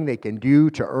nothing they can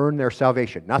do to earn their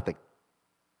salvation. Nothing.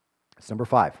 That's number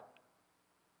 5.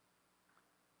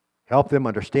 Help them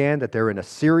understand that they're in a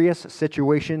serious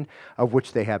situation of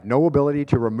which they have no ability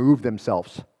to remove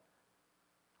themselves.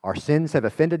 Our sins have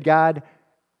offended God.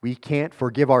 We can't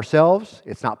forgive ourselves.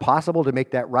 It's not possible to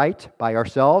make that right by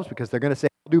ourselves because they're going to say,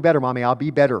 I'll do better, Mommy. I'll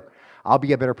be better. I'll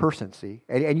be a better person, see?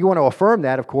 And you want to affirm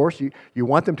that, of course. You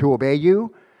want them to obey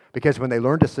you because when they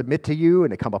learn to submit to you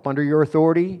and they come up under your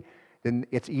authority, then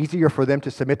it's easier for them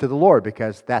to submit to the Lord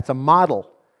because that's a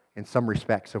model in some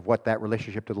respects of what that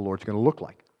relationship to the Lord is going to look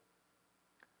like.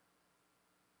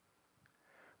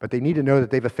 But they need to know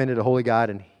that they've offended a holy God,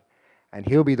 and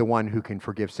He'll be the one who can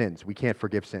forgive sins. We can't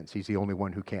forgive sins. He's the only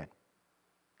one who can.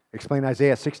 Explain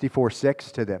Isaiah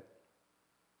 64:6 to them.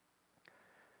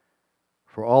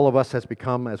 For all of us has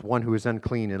become as one who is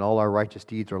unclean, and all our righteous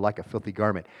deeds are like a filthy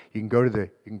garment. You can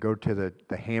go to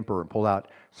the hamper and pull out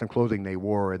some clothing they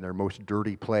wore in their most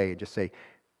dirty play and just say,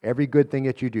 every good thing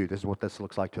that you do, this is what this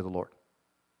looks like to the Lord.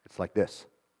 It's like this.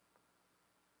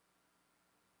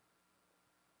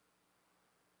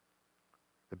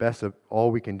 best of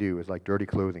all we can do is like dirty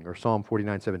clothing. Or Psalm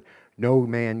 49:7, no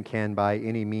man can by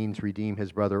any means redeem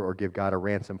his brother or give God a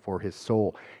ransom for his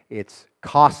soul. It's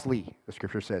costly, the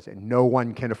scripture says, and no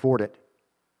one can afford it.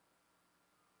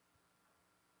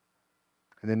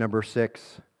 And then number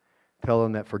 6, tell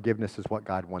them that forgiveness is what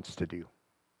God wants to do.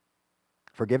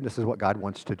 Forgiveness is what God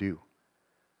wants to do.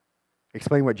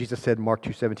 Explain what Jesus said in Mark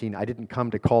 2:17, I didn't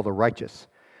come to call the righteous,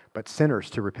 but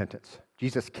sinners to repentance.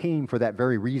 Jesus came for that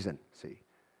very reason, see.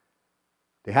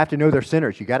 They have to know they're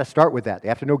sinners. You got to start with that. They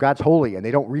have to know God's holy, and they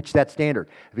don't reach that standard.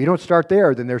 If you don't start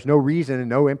there, then there's no reason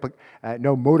and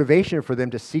no motivation for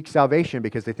them to seek salvation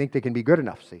because they think they can be good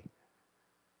enough, see.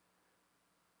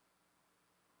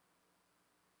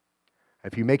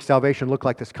 If you make salvation look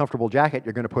like this comfortable jacket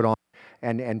you're going to put on,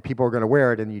 and people are going to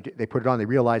wear it, and they put it on, they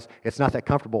realize it's not that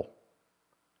comfortable.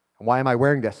 Why am I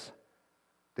wearing this?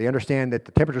 They understand that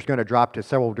the temperature is going to drop to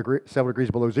several degrees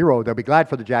below zero. They'll be glad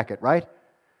for the jacket, right?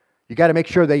 You got to make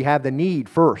sure they have the need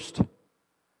first.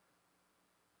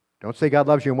 Don't say God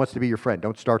loves you and wants to be your friend.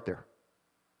 Don't start there.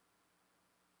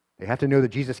 They have to know that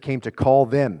Jesus came to call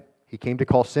them. He came to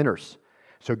call sinners.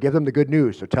 So give them the good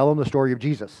news. So tell them the story of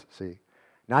Jesus, see.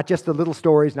 Not just the little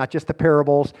stories, not just the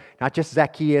parables, not just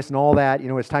Zacchaeus and all that,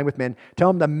 his time with men. Tell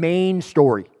them the main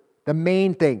story, the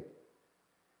main thing.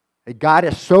 That God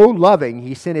is so loving,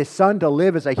 He sent His Son to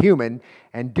live as a human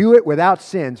and do it without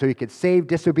sin so He could save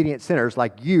disobedient sinners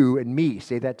like you and me.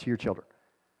 Say that to your children.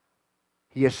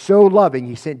 He is so loving,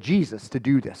 He sent Jesus to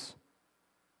do this.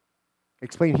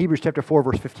 Explain Hebrews chapter 4,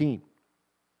 verse 15.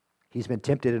 He's been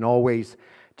tempted in all ways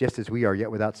just as we are, yet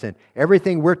without sin.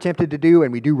 Everything we're tempted to do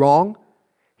and we do wrong,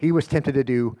 He was tempted to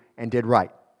do and did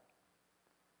right.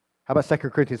 How about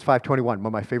 2 Corinthians 5:21, one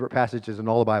of my favorite passages in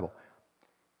all the Bible?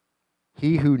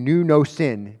 He who knew no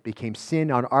sin became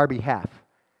sin on our behalf,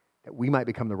 that we might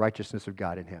become the righteousness of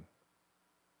God in Him.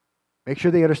 Make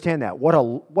sure they understand that. What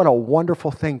a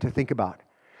wonderful thing to think about.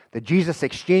 That Jesus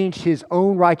exchanged His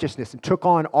own righteousness and took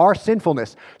on our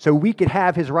sinfulness so we could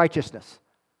have His righteousness.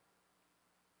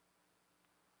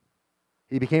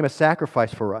 He became a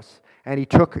sacrifice for us, and He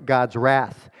took God's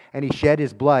wrath, and He shed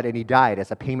His blood, and He died as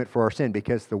a payment for our sin,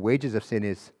 because the wages of sin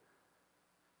is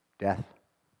death.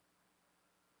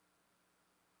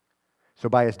 So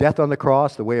by His death on the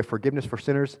cross, the way of forgiveness for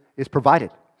sinners is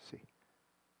provided. See?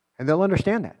 And they'll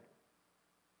understand that.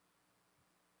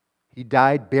 He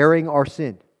died bearing our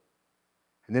sin.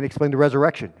 And then explain the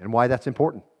resurrection and why that's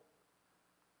important.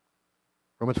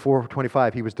 Romans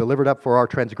 4:25, He was delivered up for our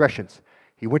transgressions.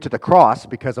 He went to the cross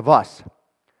because of us.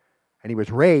 And He was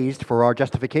raised for our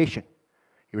justification.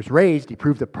 He was raised, He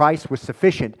proved the price was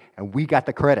sufficient, and we got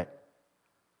the credit.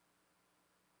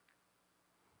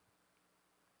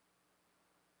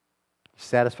 He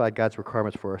satisfied God's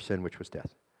requirements for our sin, which was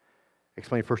death.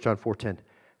 Explain 1 John 4:10.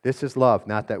 This is love,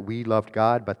 not that we loved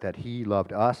God, but that He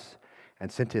loved us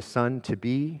and sent His Son to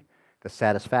be the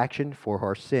satisfaction for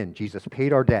our sin. Jesus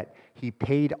paid our debt. He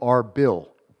paid our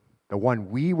bill, the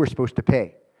one we were supposed to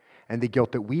pay. And the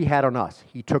guilt that we had on us,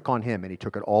 He took on Him, and He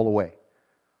took it all away.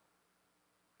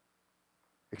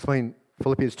 Explain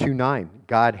Philippians 2:9.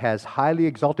 God has highly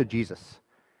exalted Jesus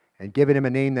and given Him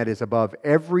a name that is above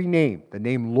every name, the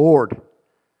name Lord.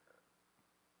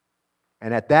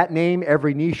 And at that name,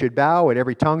 every knee should bow and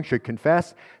every tongue should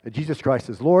confess that Jesus Christ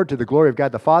is Lord, to the glory of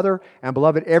God the Father. And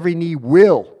beloved, every knee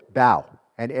will bow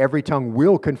and every tongue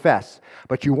will confess.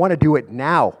 But you want to do it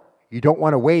now. You don't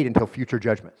want to wait until future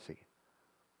judgment. See?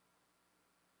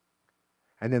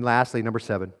 And then lastly, number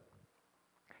 7,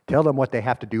 tell them what they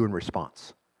have to do in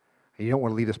response. And you don't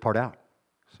want to leave this part out.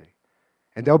 See?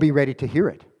 And they'll be ready to hear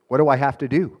it. What do I have to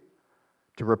do?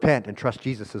 To repent and trust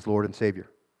Jesus as Lord and Savior.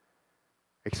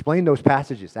 Explain those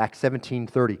passages. Acts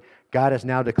 17:30. God is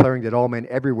now declaring that all men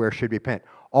everywhere should repent.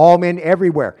 All men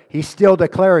everywhere. He's still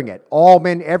declaring it. All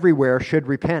men everywhere should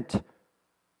repent.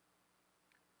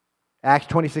 Acts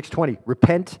 26:20.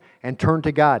 Repent and turn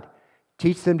to God.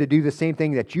 Teach them to do the same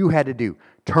thing that you had to do.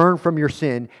 Turn from your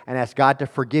sin and ask God to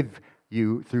forgive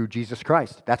you through Jesus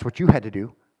Christ. That's what you had to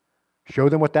do. Show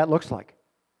them what that looks like.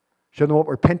 Show them what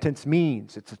repentance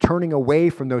means. It's a turning away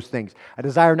from those things, a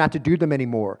desire not to do them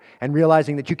anymore, and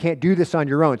realizing that you can't do this on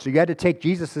your own. So you had to take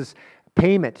Jesus'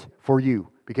 payment for you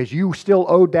because you still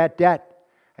owed that debt,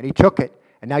 and He took it.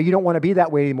 And now you don't want to be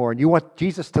that way anymore, and you want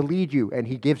Jesus to lead you, and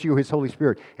He gives you His Holy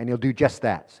Spirit, and He'll do just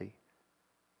that, see.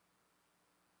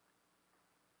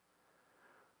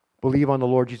 Believe on the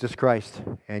Lord Jesus Christ,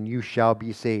 and you shall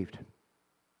be saved.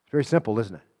 It's very simple,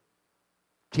 isn't it?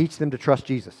 Teach them to trust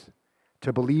Jesus,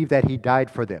 to believe that He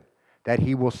died for them, that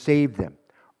He will save them.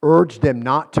 Urge them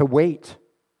not to wait.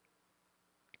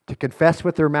 to confess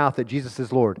with their mouth that Jesus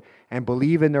is Lord and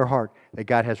believe in their heart that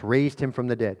God has raised him from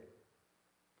the dead.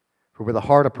 For with the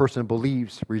heart a person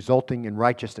believes, resulting in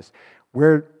righteousness.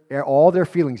 Where all their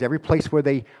feelings, every place where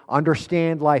they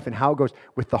understand life and how it goes,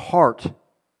 with the heart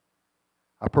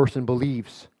a person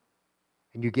believes,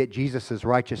 and you get Jesus'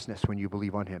 righteousness when you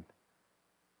believe on him.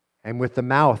 And with the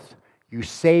mouth, you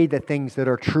say the things that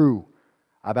are true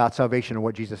about salvation and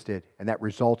what Jesus did, and that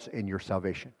results in your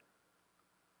salvation.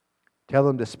 Tell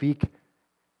them to speak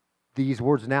these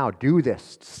words now. Do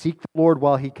this. Seek the Lord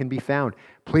while he can be found.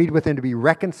 Plead with him to be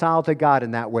reconciled to God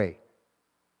in that way.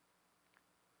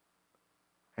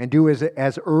 And do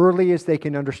as early as they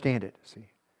can understand it. See,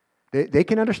 they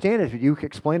can understand it if you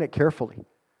explain it carefully.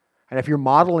 And if you're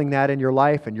modeling that in your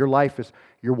life, and your life is,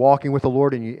 you're walking with the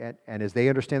Lord, and as they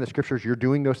understand the Scriptures, you're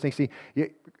doing those things. See,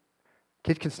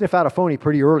 kids can sniff out a phony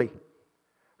pretty early.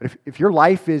 But if your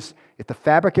life is, if the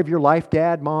fabric of your life,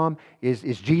 Dad, Mom, is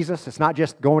Jesus, it's not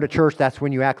just going to church, that's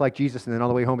when you act like Jesus, and then on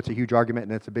the way home it's a huge argument,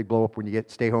 and it's a big blow up when you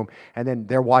stay home, and then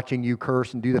they're watching you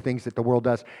curse and do the things that the world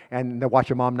does, and they watch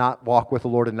your mom not walk with the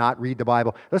Lord and not read the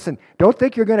Bible. Listen, don't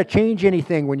think you're going to change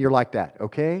anything when you're like that,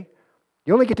 okay?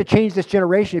 You only get to change this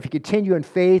generation if you continue in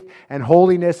faith and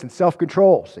holiness and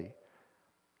self-control, see?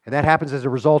 And that happens as a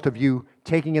result of you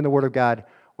taking in the Word of God.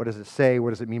 What does it say? What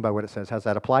does it mean by what it says? How does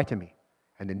that apply to me?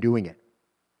 And then doing it.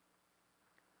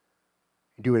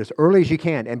 Do it as early as you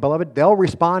can. And beloved, they'll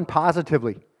respond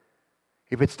positively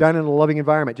if it's done in a loving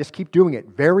environment. Just keep doing it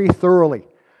very thoroughly.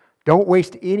 Don't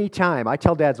waste any time. I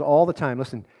tell dads all the time,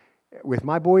 listen, with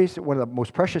my boys, one of the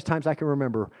most precious times I can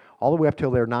remember, all the way up till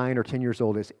they're 9 or 10 years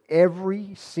old, is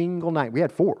every single night. We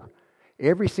had 4.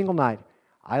 Every single night,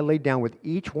 I laid down with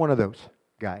each one of those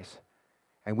guys.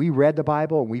 And we read the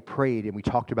Bible, and we prayed, and we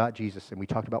talked about Jesus, and we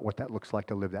talked about what that looks like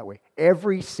to live that way.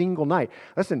 Every single night.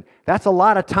 Listen, that's a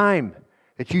lot of time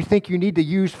that you think you need to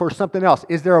use for something else.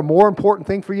 Is there a more important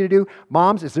thing for you to do?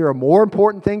 Moms, is there a more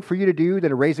important thing for you to do than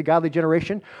to raise a godly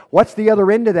generation? What's the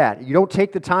other end of that? You don't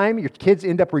take the time, your kids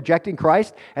end up rejecting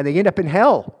Christ, and they end up in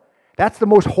hell. That's the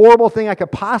most horrible thing I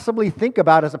could possibly think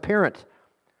about as a parent,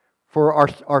 for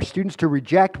our students to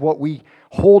reject what we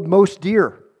hold most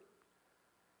dear.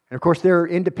 And of course, they're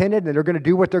independent and they're going to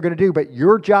do what they're going to do. But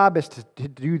your job is to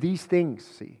do these things,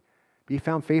 see. Be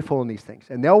found faithful in these things.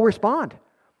 And they'll respond.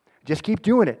 Just keep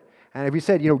doing it. And if you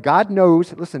said, God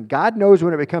knows, listen, God knows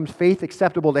when it becomes faith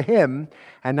acceptable to him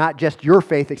and not just your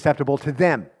faith acceptable to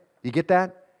them. You get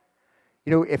that?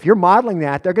 If you're modeling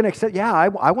that, they're going to accept, I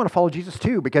want to follow Jesus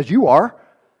too, because you are.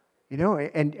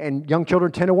 And young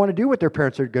children tend to want to do what their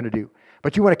parents are going to do.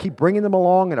 But you want to keep bringing them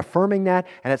along and affirming that,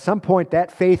 and at some point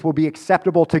that faith will be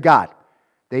acceptable to God.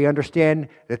 They understand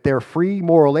that they're free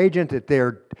moral agent, that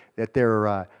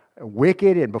they're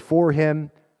wicked and before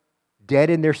him, dead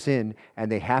in their sin,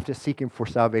 and they have to seek him for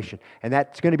salvation. And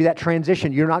that's going to be that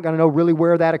transition. You're not going to know really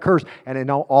where that occurs. And then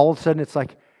all of a sudden it's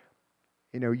like,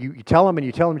 you tell them and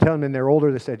you tell them, and they're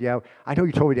older. They said, I know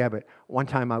you told me, Dad, but one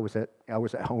time I was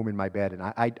at home in my bed, and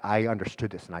I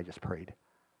understood this, and I just prayed.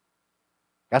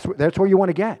 That's where you want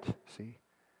to get, see.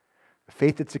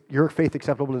 Your faith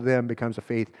acceptable to them becomes a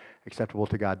faith acceptable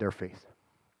to God, their faith.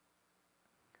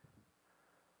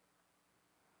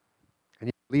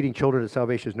 And leading children to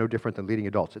salvation is no different than leading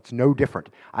adults. It's no different.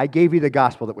 I gave you the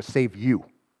gospel that would save you,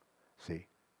 see.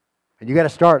 And you got to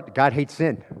start, God hates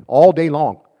sin all day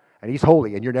long, and he's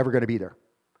holy, and you're never going to be there.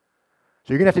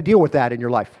 So you're going to have to deal with that in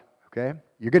your life, okay?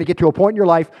 You're going to get to a point in your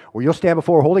life where you'll stand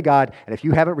before a holy God, and if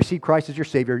you haven't received Christ as your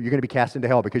Savior, you're going to be cast into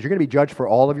hell because you're going to be judged for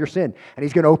all of your sin. And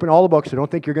he's going to open all the books, so don't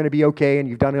think you're going to be okay and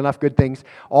you've done enough good things.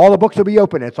 All the books will be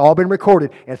open, and it's all been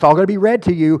recorded, and it's all going to be read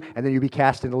to you, and then you'll be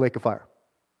cast into the lake of fire.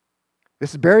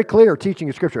 This is very clear teaching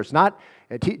in Scripture. It's not,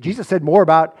 Jesus said more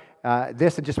about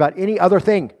this than just about any other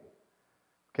thing.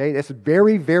 Okay, this is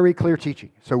very, very clear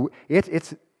teaching. So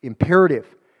it's imperative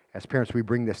as parents we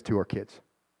bring this to our kids.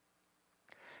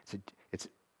 It's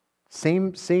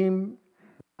same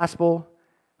gospel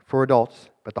for adults,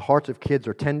 but the hearts of kids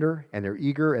are tender, and they're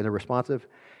eager, and they're responsive,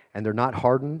 and they're not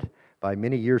hardened by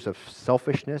many years of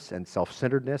selfishness and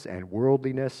self-centeredness and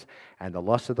worldliness and the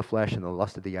lust of the flesh and the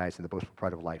lust of the eyes and the boastful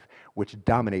pride of life, which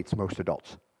dominates most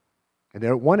adults. And they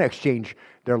don't want to exchange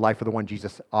their life for the one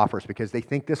Jesus offers because they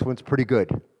think this one's pretty good.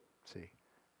 See?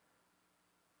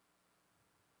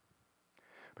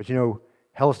 But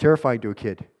hell is terrifying to a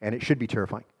kid, and it should be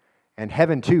terrifying. And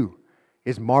heaven, too,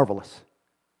 is marvelous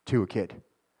to a kid.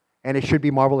 And it should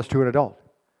be marvelous to an adult.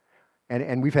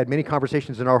 And we've had many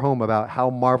conversations in our home about how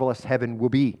marvelous heaven will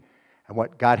be and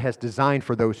what God has designed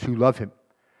for those who love him.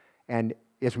 And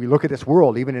as we look at this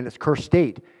world, even in its cursed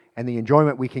state, and the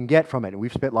enjoyment we can get from it. And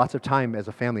we've spent lots of time as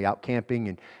a family out camping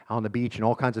and on the beach and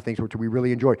all kinds of things which we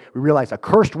really enjoy. We realize a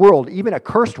cursed world, even a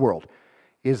cursed world,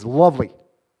 is lovely,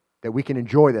 that we can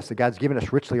enjoy this, that God's given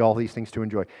us richly all these things to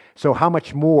enjoy. So how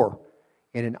much more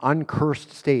in an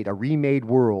uncursed state, a remade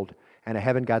world, and a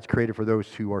heaven God's created for those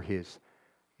who are His.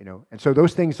 And so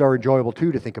those things are enjoyable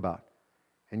too to think about.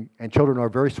 And children are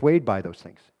very swayed by those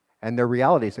things. And they're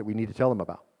realities that we need to tell them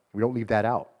about. We don't leave that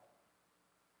out.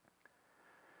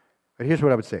 But here's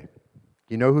what I would say.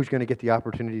 You know who's going to get the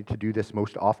opportunity to do this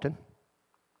most often?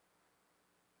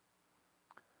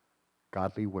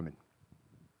 Godly women.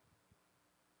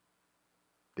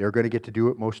 They're going to get to do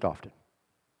it most often.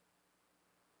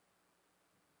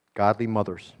 Godly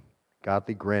mothers,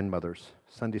 godly grandmothers,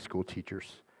 Sunday school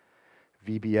teachers,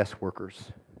 VBS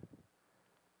workers.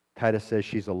 Titus says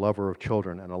she's a lover of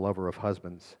children and a lover of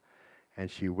husbands, and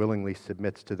she willingly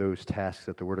submits to those tasks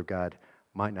that the Word of God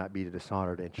might not be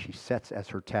dishonored, and she sets as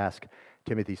her task,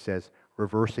 Timothy says,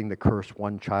 reversing the curse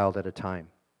one child at a time.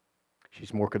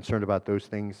 She's more concerned about those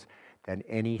things than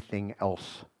anything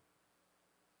else.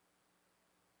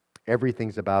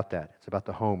 Everything's about that. It's about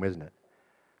the home, isn't it?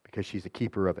 Because she's the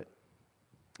keeper of it.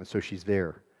 And so she's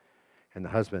there. And the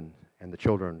husband and the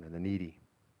children and the needy.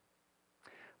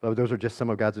 Beloved, those are just some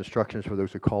of God's instructions for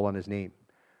those who call on His name.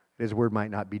 His word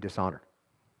might not be dishonored.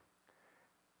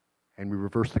 And we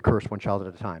reverse the curse one child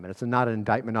at a time. And it's not an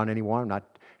indictment on anyone. I'm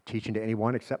not teaching to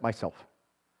anyone except myself.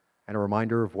 And a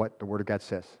reminder of what the Word of God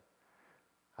says.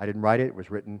 I didn't write it. It was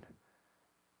written,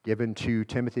 given to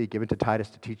Timothy, given to Titus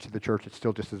to teach to the church. It's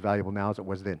still just as valuable now as it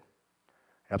was then.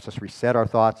 It helps us reset our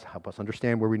thoughts, help us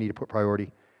understand where we need to put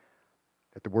priority,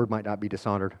 that the Word might not be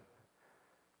dishonored.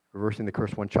 Reversing the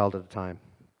curse one child at a time.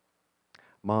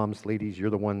 Moms, ladies, you're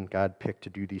the one God picked to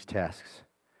do these tasks.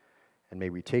 And may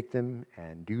we take them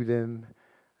and do them,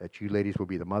 that you ladies will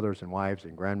be the mothers and wives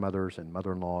and grandmothers and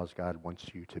mother-in-laws God wants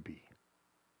you to be.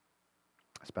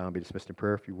 Let's bow and be dismissed in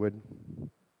prayer, if you would.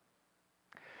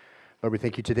 Lord, we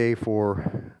thank you today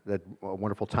for that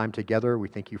wonderful time together. We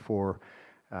thank you for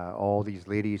all these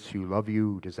ladies who love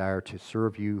you, who desire to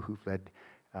serve you, who've led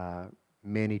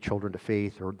many children to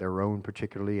faith, or their own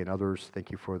particularly, and others.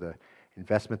 Thank you for the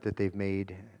investment that they've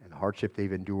made and the hardship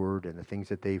they've endured and the things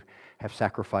that they have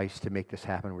sacrificed to make this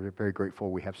happen. We're very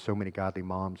grateful. We have so many godly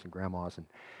moms and grandmas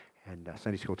and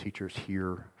Sunday school teachers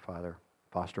here, Father,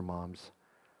 foster moms.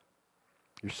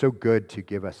 You're so good to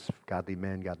give us godly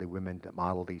men, godly women that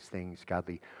model these things,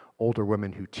 godly older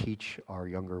women who teach our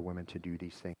younger women to do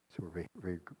these things. So we're very,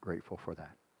 very grateful for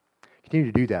that.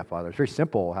 Continue to do that, Father. It's very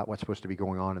simple what's supposed to be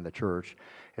going on in the church.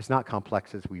 It's not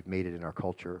complex as we've made it in our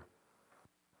culture.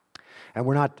 And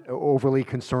we're not overly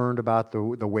concerned about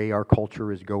the way our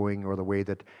culture is going or the way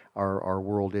that our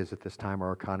world is at this time,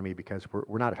 our economy, because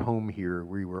we're not at home here.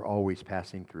 We were always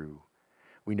passing through.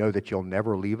 We know that you'll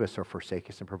never leave us or forsake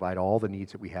us and provide all the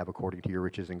needs that we have according to your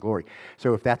riches and glory.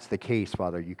 So if that's the case,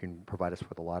 Father, you can provide us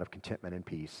with a lot of contentment and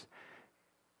peace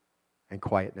and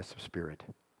quietness of spirit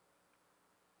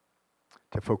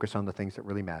to focus on the things that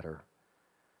really matter,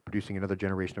 producing another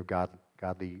generation of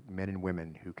godly men and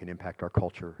women who can impact our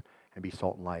culture and be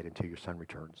salt and light until your Son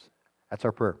returns. That's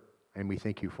our prayer, and we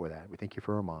thank you for that. We thank you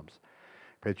for our moms.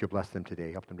 Pray that you'll bless them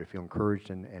today, help them to feel encouraged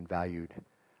and valued.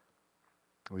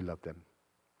 We love them.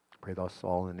 Pray this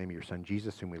all in the name of your Son,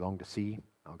 Jesus, whom we long to see.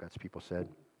 All God's people said,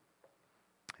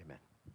 amen.